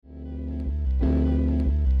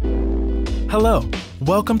Hello,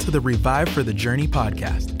 welcome to the Revive for the Journey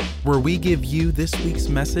podcast, where we give you this week's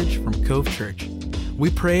message from Cove Church. We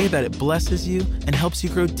pray that it blesses you and helps you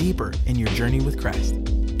grow deeper in your journey with Christ.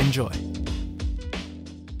 Enjoy.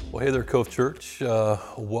 Well, hey there, Cove Church.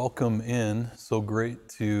 Welcome in. So great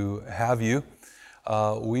to have you.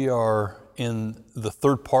 We are in the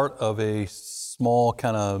third part of a small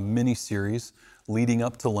kind of mini-series leading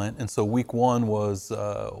up to Lent. And so week one was,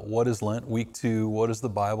 what is Lent? Week two, what is the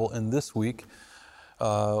Bible? And this week,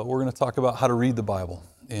 we're going to talk about how to read the Bible.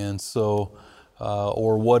 And so,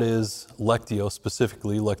 or what is Lectio,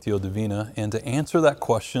 specifically Lectio Divina. And to answer that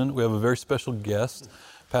question, we have a very special guest,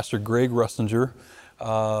 Pastor Greg Russinger,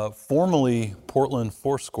 formerly Portland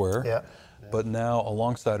Foursquare, but now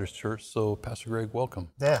alongside his church. So Pastor Greg, welcome.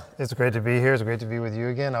 Yeah, it's great to be here. It's great to be with you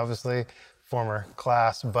again. Obviously, former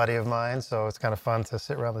class buddy of mine, so it's kind of fun to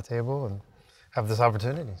sit around the table and have this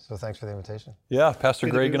opportunity. So thanks for the invitation. Yeah, Pastor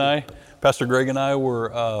Greg and I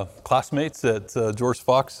were classmates at George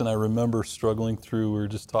Fox, and I remember struggling through, we were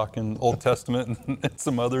just talking Old Testament and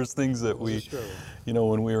some others, things that we,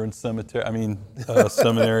 when we were in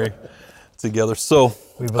seminary together. So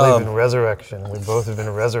we believe in resurrection. We both have been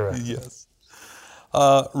resurrected. Yes.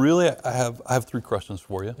 Really, I have three questions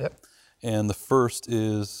for you. Yep. And the first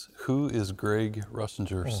is, who is Greg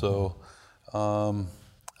Russinger? Mm-hmm. So,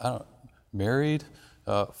 married,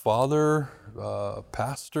 father,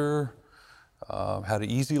 pastor, had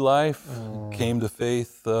an easy life, came to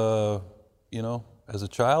faith, as a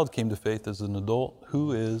child, came to faith as an adult.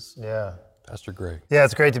 Who is Pastor Greg? Yeah,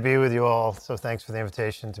 it's great to be with you all. So thanks for the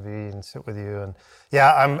invitation to be and sit with you. And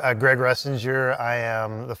yeah, I'm Greg Russinger. I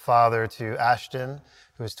am the father to Ashton,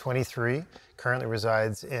 who is 23, currently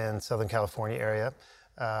resides in Southern California area.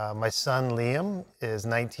 My son Liam is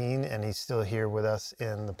 19, and he's still here with us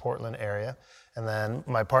in the Portland area. And then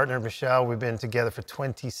my partner Michelle, we've been together for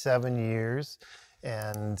 27 years,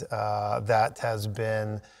 and that has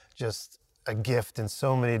been just a gift in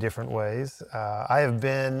so many different ways. I have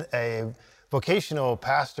been a vocational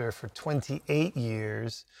pastor for 28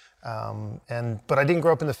 years, but I didn't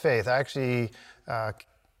grow up in the faith. I actually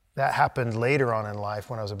that happened later on in life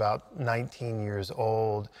when I was about 19 years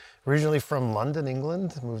old. Originally from London,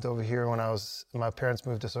 England, moved over here my parents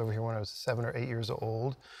moved us over here when I was 7 or 8 years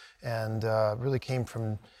old, and really came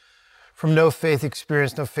from no faith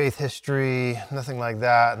experience, no faith history, nothing like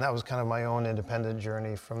that. And that was kind of my own independent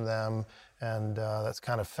journey from them, and that's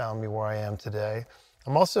kind of found me where I am today.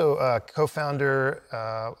 I'm also a co-founder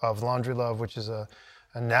of Laundry Love, which is a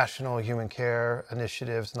national human care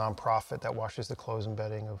initiatives nonprofit that washes the clothes and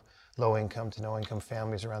bedding of low-income to no-income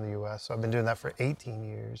families around the U.S. So I've been doing that for 18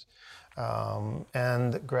 years.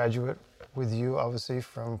 And graduate with you, obviously,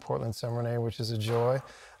 from Portland Seminary, which is a joy.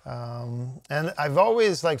 And I've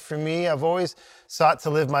always, I've always sought to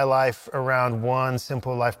live my life around one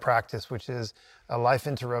simple life practice, which is a life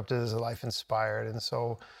interrupted is a life inspired. And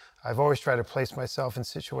so I've always tried to place myself in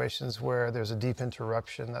situations where there's a deep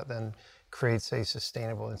interruption that then creates a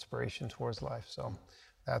sustainable inspiration towards life. So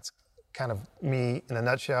that's kind of me in a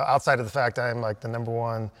nutshell. Outside of the fact I'm like the number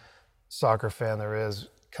one soccer fan there is.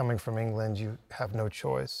 Coming from England, you have no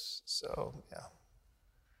choice. So,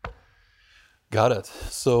 yeah. Got it.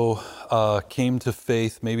 So came to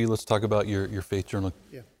faith, maybe let's talk about your faith journey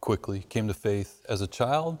quickly. Came to faith as a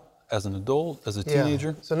child, as an adult, as a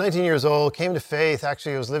teenager? So 19 years old, came to faith.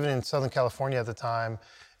 Actually, I was living in Southern California at the time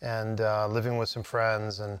and living with some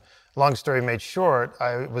friends. And long story made short,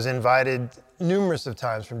 I was invited numerous of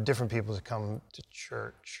times from different people to come to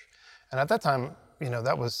church. And at that time,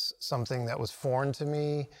 that was something that was foreign to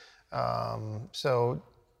me. So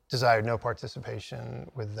desired no participation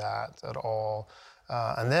with that at all.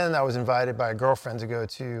 And then I was invited by a girlfriend to go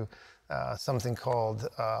to something called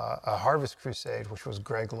a Harvest Crusade, which was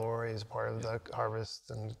Greg Laurie as part of the Harvest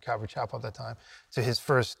and Calvary Chapel at that time, to his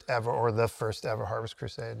first ever Harvest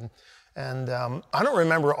Crusade. And I don't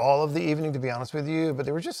remember all of the evening, to be honest with you, but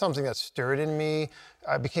there was just something that stirred in me.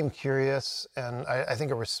 I became curious, and I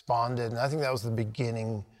think I responded, and I think that was the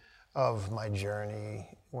beginning of my journey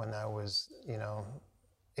when I was,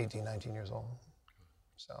 18, 19 years old.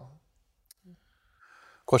 So.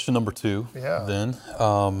 Question number two, then.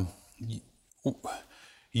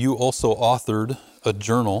 You also authored a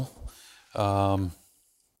journal,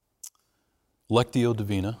 Lectio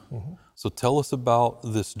Divina. Mm-hmm. So tell us about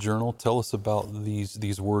this journal. Tell us about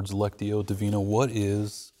these words, Lectio Divina. What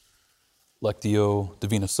is Lectio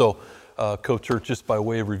Divina? So, Co-Church, just by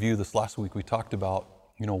way of review, this last week we talked about,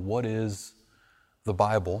 what is the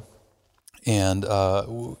Bible? And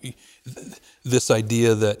this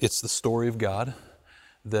idea that it's the story of God,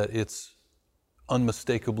 that it's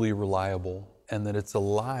unmistakably reliable, and that it's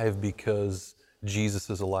alive because Jesus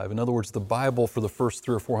is alive. In other words, the Bible for the first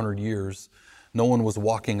 300 or 400 years, no one was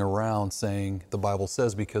walking around saying the Bible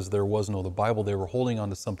says, because there was no the Bible. They were holding on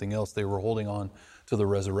to something else. They were holding on to the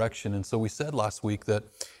resurrection. And so we said last week that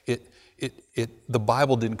the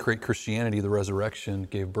Bible didn't create Christianity. The resurrection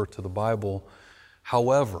gave birth to the Bible.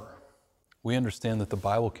 However, we understand that the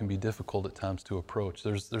Bible can be difficult at times to approach.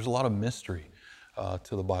 There's a lot of mystery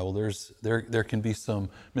to the Bible. There can be some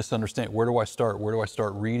misunderstanding. Where do I start? Where do I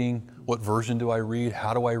start reading? What version do I read?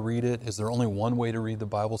 How do I read it? Is there only one way to read the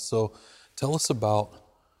Bible? So tell us about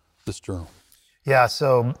this journal. Yeah,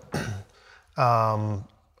 so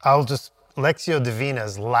Lectio Divina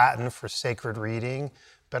is Latin for sacred reading,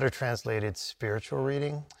 better translated spiritual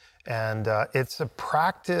reading. And it's a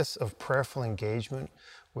practice of prayerful engagement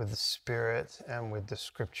with the Spirit and with the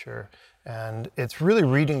Scripture. And it's really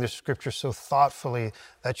reading the Scripture so thoughtfully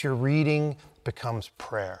that your reading becomes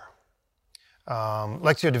prayer.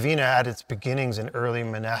 Lectio Divina at its beginnings in early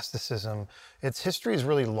monasticism, its history is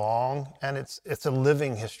really long, and it's a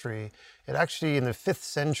living history. It actually, in the 5th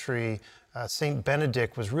century, Saint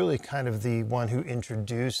Benedict was really kind of the one who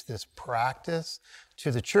introduced this practice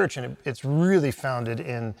to the church, and it's really founded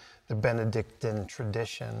in the Benedictine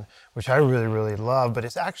tradition, which I really, really love. But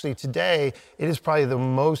it's actually today, it is probably the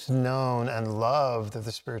most known and loved of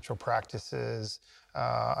the spiritual practices,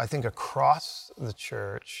 I think, across the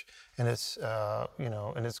church in its,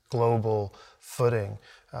 in its global footing.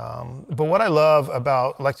 But what I love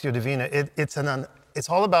about Lectio Divina, it's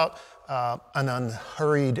all about an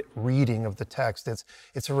unhurried reading of the text.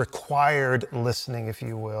 It's a required listening, if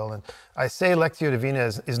you will. And I say Lectio Divina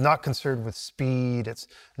is not concerned with speed, it's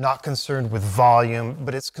not concerned with volume,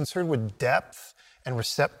 but it's concerned with depth and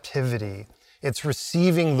receptivity. It's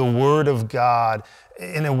receiving the Word of God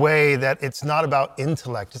in a way that it's not about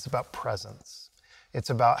intellect, it's about presence. It's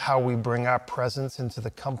about how we bring our presence into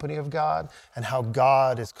the company of God and how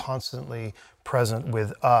God is constantly present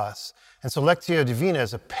with us. And so Lectio Divina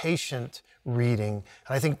is a patient reading.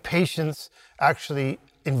 And I think patience actually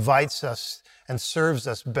invites us and serves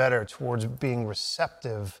us better towards being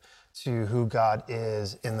receptive to who God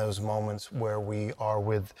is in those moments where we are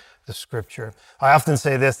with the Scripture. I often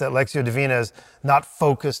say this, that Lectio Divina is not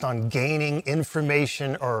focused on gaining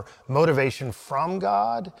information or motivation from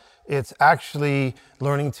God. It's actually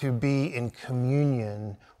learning to be in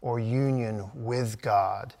communion or union with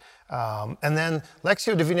God. And then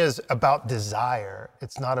Lectio Divina is about desire.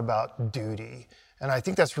 It's not about duty. And I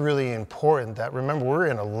think that's really important, that remember, we're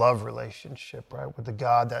in a love relationship, right, with the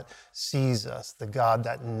God that sees us, the God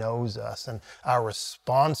that knows us, and our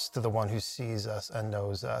response to the one who sees us and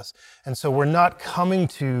knows us. And so we're not coming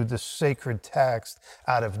to the sacred text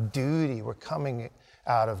out of duty, we're coming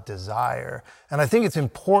out of desire. And I think it's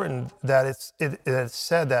important that it's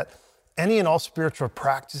said that any and all spiritual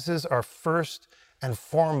practices are first and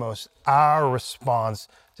foremost our response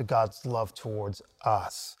to God's love towards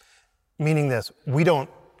us. Meaning this, we don't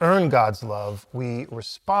earn God's love, we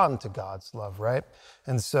respond to God's love, right?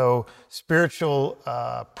 And so spiritual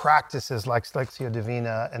practices like Lectio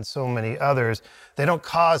Divina and so many others, they don't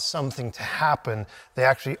cause something to happen, they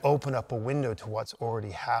actually open up a window to what's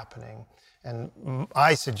already happening. And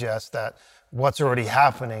I suggest that what's already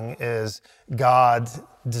happening is God's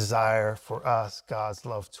desire for us, God's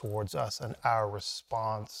love towards us, and our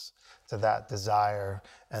response to that desire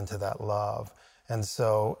and to that love. And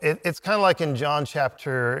so it's kind of like in John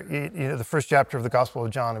chapter, the first chapter of the Gospel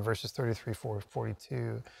of John in verses 33,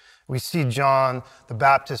 42. We see John the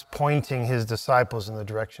Baptist pointing his disciples in the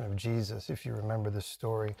direction of Jesus, if you remember this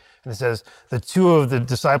story. And it says, the two of the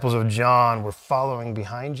disciples of John were following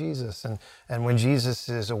behind Jesus. And when Jesus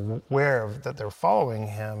is aware of that they're following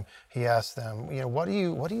him, he asks them, what are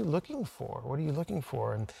you looking for? What are you looking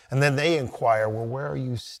for? And then they inquire, well, where are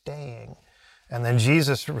you staying? And then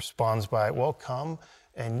Jesus responds by, well, come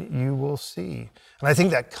and you will see. And I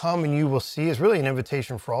think that come and you will see is really an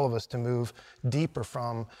invitation for all of us to move deeper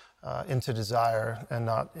from into desire and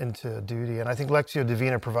not into duty. And I think Lectio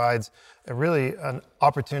Divina provides an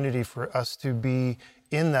opportunity for us to be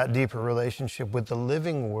in that deeper relationship with the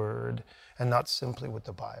living Word and not simply with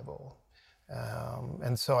the Bible.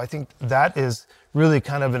 And so I think that is really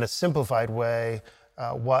kind of in a simplified way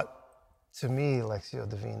what, to me, Lectio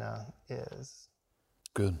Divina is.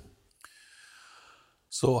 Good.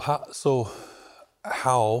 So how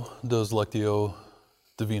does Lectio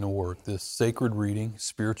Divina work? This sacred reading,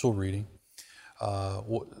 spiritual reading.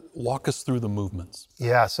 Walk us through the movements.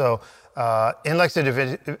 Yeah, so in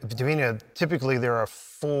Lectio Divina, typically there are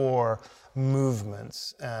 4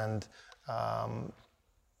 movements, and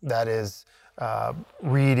that is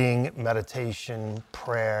reading, meditation,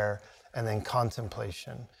 prayer, and then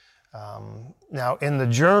contemplation. Now, in the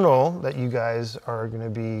journal that you guys are going to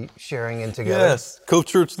be sharing in together. Yes, Cove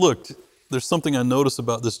Church, look, there's something I noticed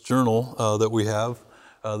about this journal that we have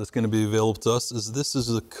that's going to be available to us. This is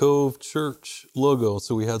the Cove Church logo.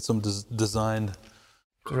 So we had some designed.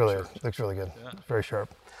 Looks really good. Yeah. Very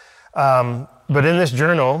sharp. But in this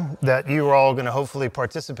journal that you are all going to hopefully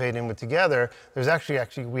participate in with together, there's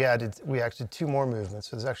actually we added 2 more movements.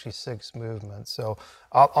 So there's actually 6 movements. So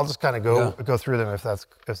I'll just kind of go through them if that's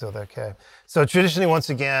okay. So traditionally, once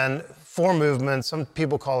again, 4 movements. Some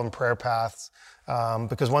people call them prayer paths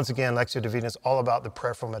because once again, Lectio Divina is all about the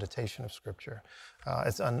prayerful meditation of Scripture.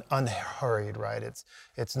 It's unhurried, right?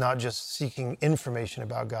 It's not just seeking information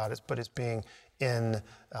about God, but it's being in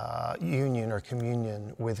union or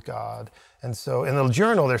communion with God. And so in the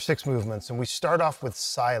journal, there's 6 movements, and we start off with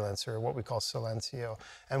silence, or what we call silencio.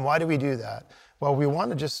 And why do we do that? Well, we want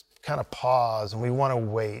to just kind of pause, and we want to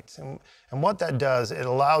wait. And what that does, it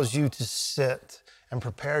allows you to sit and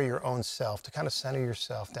prepare your own self, to kind of center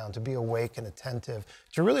yourself down, to be awake and attentive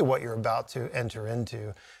to really what you're about to enter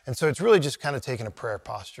into. And so it's really just kind of taking a prayer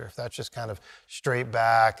posture. If that's just kind of straight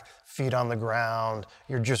back, feet on the ground,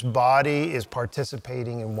 your just body is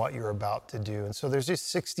participating in what you're about to do. And so there's just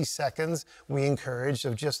 60 seconds we encourage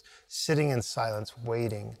of just sitting in silence,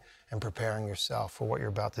 waiting and preparing yourself for what you're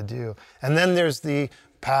about to do. And then there's the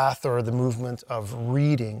path or the movement of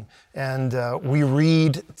reading. And we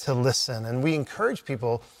read to listen. And we encourage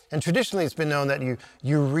people, and traditionally it's been known that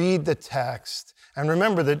you read the text. And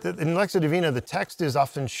remember that in Lectio Divina, the text is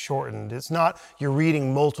often shortened. It's not you're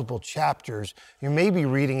reading multiple chapters. You may be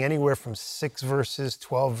reading anywhere from 6 verses,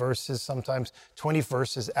 12 verses, sometimes 20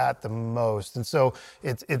 verses at the most. And so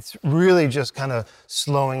it's really just kind of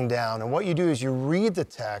slowing down. And what you do is you read the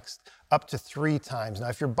text up to 3 times. Now,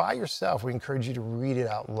 if you're by yourself, we encourage you to read it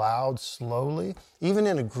out loud, slowly. Even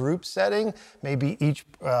in a group setting, maybe each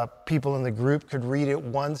people in the group could read it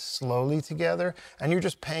once slowly together, and you're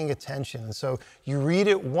just paying attention. And so you read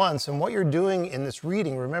it once, and what you're doing in this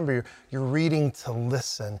reading, remember, you're reading to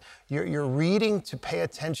listen. You're reading to pay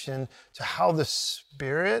attention to how the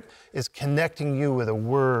Spirit is connecting you with a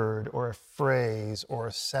word or a phrase or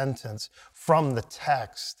a sentence from the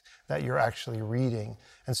text that you're actually reading.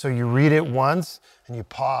 And so you read it once and you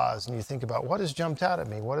pause and you think about what has jumped out at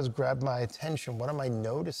me? What has grabbed my attention? What am I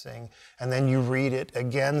noticing? And then you read it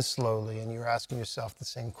again slowly and you're asking yourself the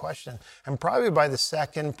same question. And probably by the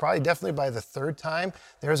second, definitely by the 3rd time,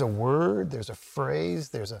 there's a word, there's a phrase,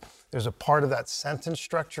 there's a part of that sentence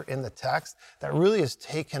structure in the text that really has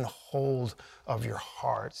taken hold of your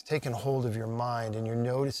heart, it's taken hold of your mind, and you're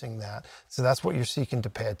noticing that. So that's what you're seeking to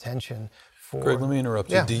pay attention for. Greg, let me interrupt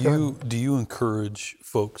you. Yeah, do you encourage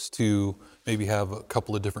folks to maybe have a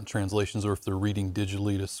couple of different translations, or if they're reading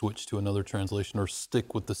digitally, to switch to another translation, or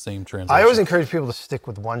stick with the same translation? I always encourage people to stick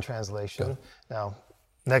with one translation. Okay. Now,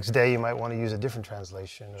 next day you might want to use a different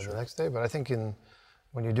translation, or the next day, but I think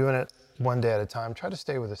when you're doing it one day at a time, try to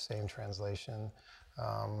stay with the same translation.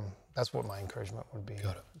 That's what my encouragement would be.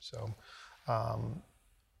 Got it. So,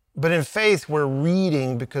 but in faith, we're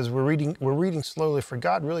reading because we're reading slowly for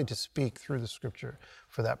God really to speak through the Scripture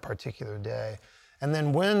for that particular day. And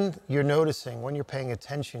then when you're noticing, when you're paying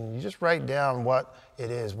attention, you just write down what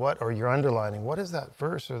it is, or you're underlining. What is that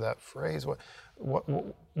verse or that phrase?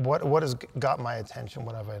 What has got my attention?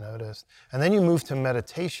 What have I noticed? And then you move to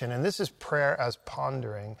meditation, and this is prayer as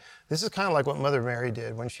pondering. This is kind of like what Mother Mary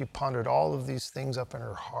did when she pondered all of these things up in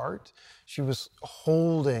her heart. She was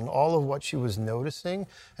holding all of what she was noticing,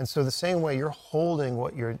 and so the same way you're holding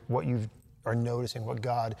what you are noticing, what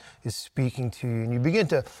God is speaking to you, and you begin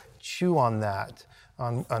to chew on that,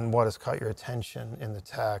 on what has caught your attention in the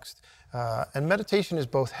text. And meditation is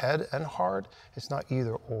both head and heart. It's not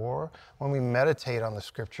either or. When we meditate on the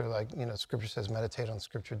Scripture, Scripture says meditate on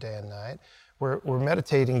Scripture day and night, we're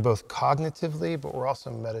meditating both cognitively, but we're also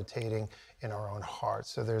meditating in our own hearts.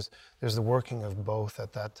 So there's the working of both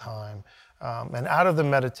at that time. And out of the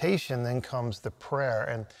meditation then comes the prayer.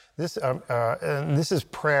 And this is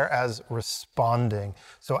prayer as responding.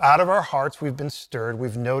 So out of our hearts, we've been stirred.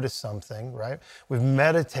 We've noticed something, right? We've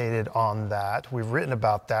meditated on that. We've written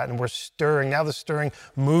about that, and we're stirring. Now the stirring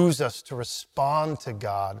moves us to respond to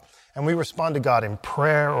God. And we respond to God in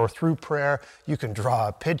prayer or through prayer. You can draw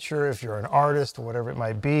a picture if you're an artist or whatever it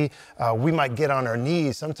might be. We might get on our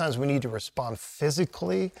knees. Sometimes we need to respond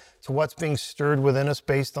physically to what's being stirred within us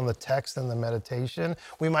based on the text and the meditation.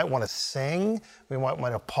 We might want to sing. We might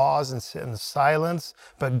want to pause and sit in the silence.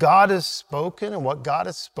 But God has spoken, and what God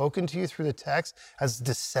has spoken to you through the text has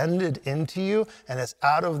descended into you, and it's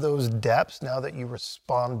out of those depths now that you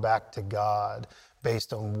respond back to God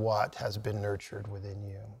based on what has been nurtured within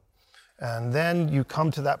you. And then you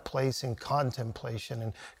come to that place in contemplation.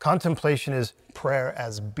 And contemplation is prayer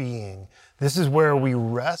as being. This is where we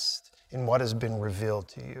rest in what has been revealed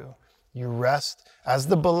to you. You rest as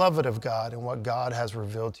the beloved of God in what God has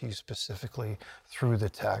revealed to you specifically through the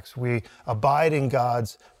text. We abide in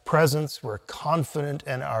God's presence. We're confident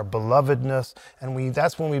in our belovedness. And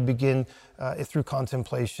that's when we begin through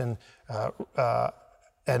contemplation.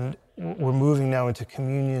 And we're moving now into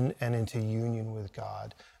communion and into union with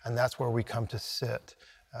God. And that's where we come to sit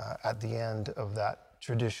at the end of that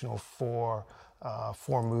traditional four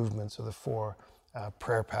movements or the four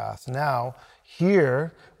prayer paths. Now,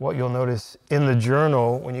 here, what you'll notice in the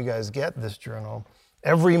journal, when you guys get this journal,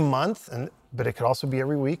 every month, but it could also be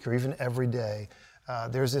every week or even every day,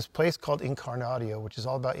 there's this place called Incarnatio, which is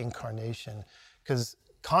all about incarnation, because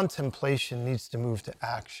contemplation needs to move to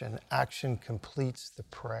action. Action completes the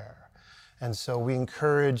prayer. And so we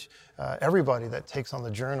encourage everybody that takes on the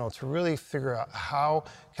journal to really figure out, how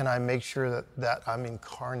can I make sure that I'm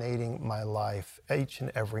incarnating my life each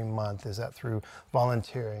and every month? Is that through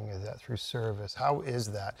volunteering? Is that through service? How is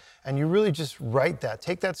that? And you really just write that.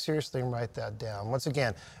 Take that seriously and write that down. Once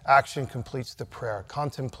again, action completes the prayer.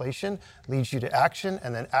 Contemplation leads you to action,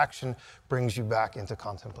 and then action brings you back into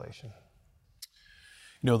contemplation.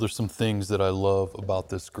 You know, there's some things that I love about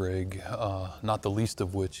this, Greg, not the least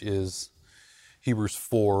of which is Hebrews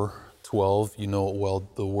 4:12. You know it well,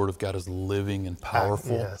 the Word of God is living and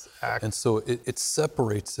powerful. And so it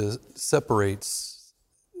separates the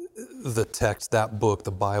text, that book,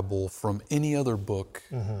 the Bible, from any other book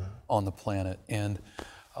on the planet. And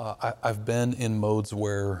I've been in modes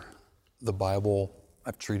where the Bible,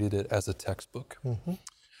 I've treated it as a textbook,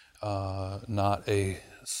 not a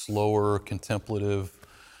slower, contemplative,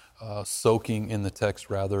 soaking in the text,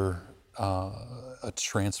 rather a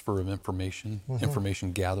transfer of information,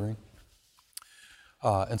 information gathering.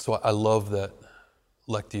 And so I love that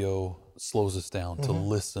Lectio slows us down to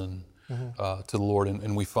listen to the Lord,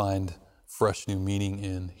 and we find fresh new meaning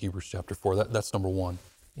in Hebrews chapter 4. That's number one.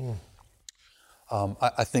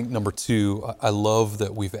 I think number two, I love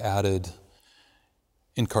that we've added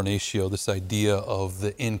incarnatio, this idea of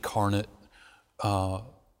the incarnate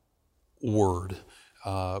Word.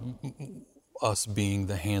 Us being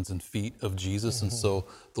the hands and feet of Jesus. And so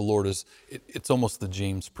the Lord it's almost the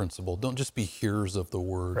James principle. Don't just be hearers of the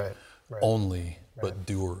word only, but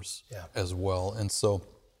doers as well. And so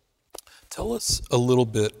tell us a little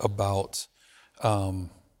bit about,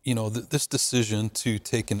 this decision to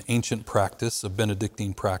take an ancient practice, a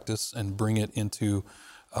Benedictine practice, and bring it into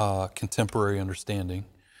contemporary understanding.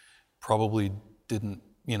 Probably didn't,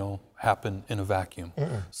 happen in a vacuum.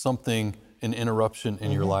 An interruption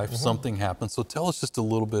in your life, something happened. So tell us just a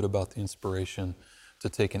little bit about the inspiration to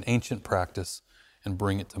take an ancient practice and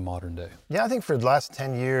bring it to modern day. Yeah, I think for the last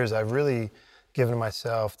 10 years, I've really given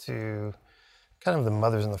myself to kind of the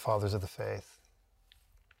mothers and the fathers of the faith,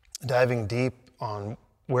 diving deep on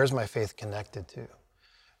where's my faith connected to.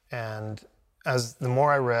 And as the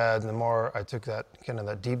more I read, the more I took that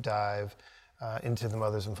deep dive into the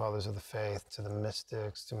mothers and fathers of the faith, to the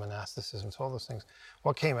mystics, to monasticism, to all those things.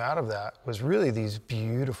 What came out of that was really these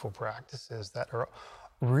beautiful practices that are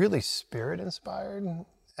really Spirit-inspired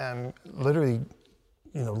and literally,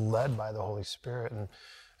 led by the Holy Spirit.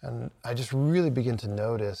 And I just really begin to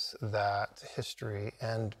notice that history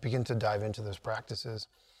and begin to dive into those practices.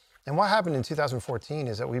 And what happened in 2014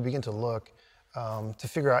 is that we begin to look to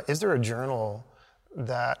figure out, is there a journal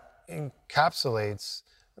that encapsulates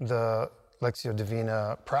the Lectio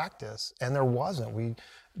Divina practice? And there wasn't. We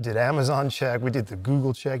did Amazon check, we did the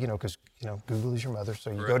Google check, because Google is your mother,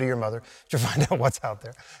 so you go to your mother to find out what's out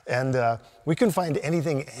there. And we couldn't find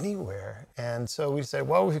anything anywhere. And so we said,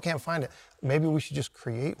 well, if we can't find it, maybe we should just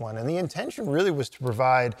create one. And the intention really was to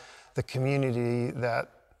provide the community that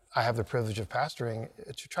I have the privilege of pastoring,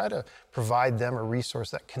 to try to provide them a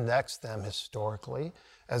resource that connects them historically,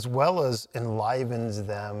 as well as enlivens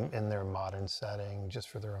them in their modern setting just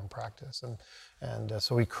for their own practice. And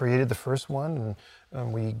so we created the first one,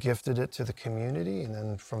 and we gifted it to the community. And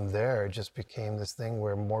then from there, it just became this thing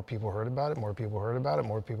where more people heard about it,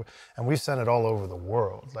 and we sent it all over the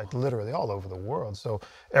world, like literally all over the world. So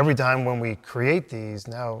every time when we create these,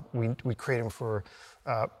 now we create them for,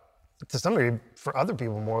 to some degree, for other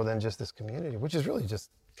people more than just this community, which is really just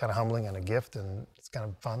kind of humbling and a gift, and it's kind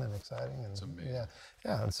of fun and exciting. And it's amazing.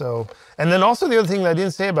 Yeah. And so, and then also the other thing that I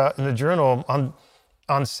didn't say about in the journal,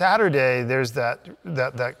 on Saturday, there's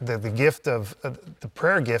the gift of the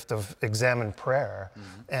prayer gift of examined prayer,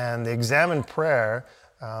 and the examined prayer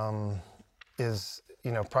is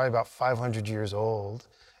probably about 500 years old,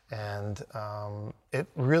 and it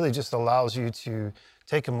really just allows you to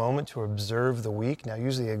take a moment to observe the week. Now,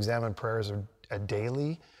 usually examine prayers are a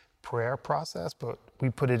daily prayer process, but we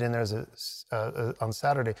put it in there as on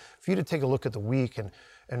Saturday for you to take a look at the week and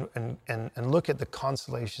look at the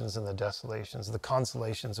consolations and the desolations. The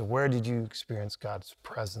consolations of where did you experience God's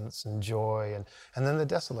presence and joy, and then the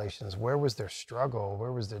desolations, where was there struggle,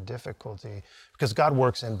 where was there difficulty, because God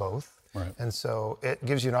works in both. Right. And so it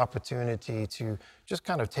gives you an opportunity to just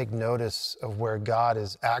kind of take notice of where God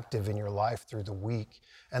is active in your life through the week,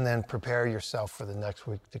 and then prepare yourself for the next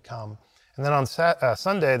week to come. And then on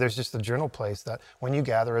Sunday, there's just a journal place that when you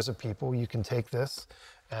gather as a people, you can take this,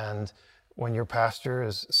 and when your pastor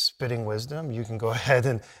is spitting wisdom, you can go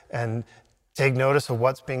ahead and take notice of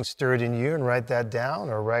what's being stirred in you and write that down,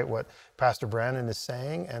 or write what Pastor Brandon is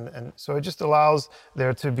saying. And so it just allows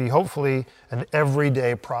there to be hopefully an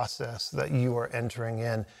everyday process that you are entering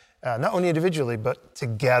in, not only individually, but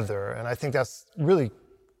together. And I think that's really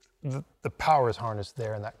the power is harnessed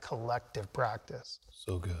there in that collective practice.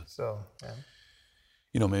 So good. So, yeah.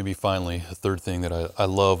 You know, maybe finally, a third thing that I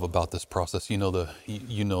love about this process, you know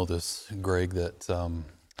this, Greg, that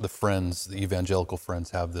the friends, the evangelical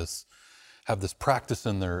friends have this practice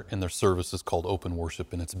in their services called open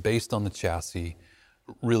worship, and it's based on the chassis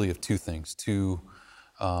really of two things, two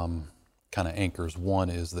kind of anchors. One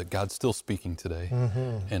is that God's still speaking today,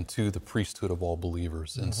 and two, the priesthood of all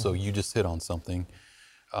believers. And so you just hit on something.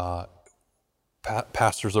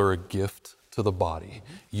 Pastors are a gift to the body.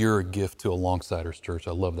 You're a gift to Alongsiders Church.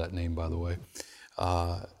 I love that name, by the way,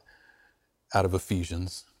 out of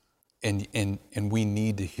Ephesians. And we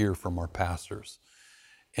need to hear from our pastors.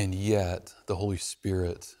 And yet the Holy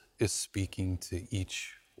Spirit is speaking to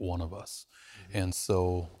each one of us. And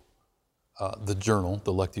so the journal,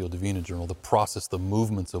 the Lectio Divina journal, the process, the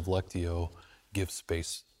movements of Lectio give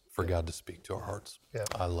space for God to speak to our hearts. Yep.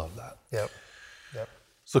 I love that. Yep.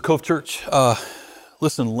 So Cove Church,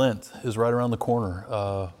 listen, Lent is right around the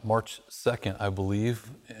corner. March 2nd, I believe,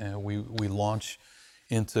 and we launch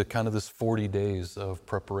into kind of this 40 days of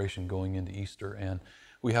preparation going into Easter. And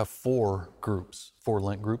we have 4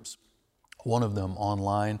 Lent groups, one of them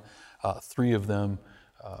online, 3 of them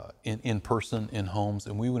in person, in homes.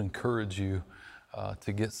 And we would encourage you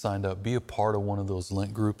to get signed up, be a part of one of those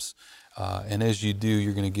Lent groups. And as you do,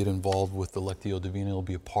 you're going to get involved with the Lectio Divina. It'll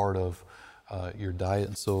be a part of your diet.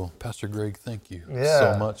 And so, Pastor Greg, thank you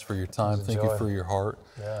so much for your time. Thank you for your heart.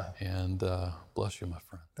 Yeah. And bless you, my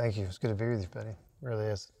friend. Thank you. It's good to be with you, Betty. It really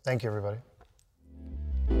is. Thank you, everybody.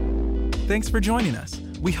 Thanks for joining us.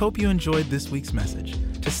 We hope you enjoyed this week's message.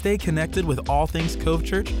 To stay connected with all things Cove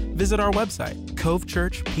Church, visit our website,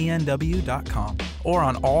 covechurchpnw.com, or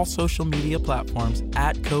on all social media platforms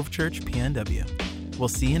 @CoveChurchPNW. We'll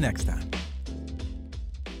see you next time.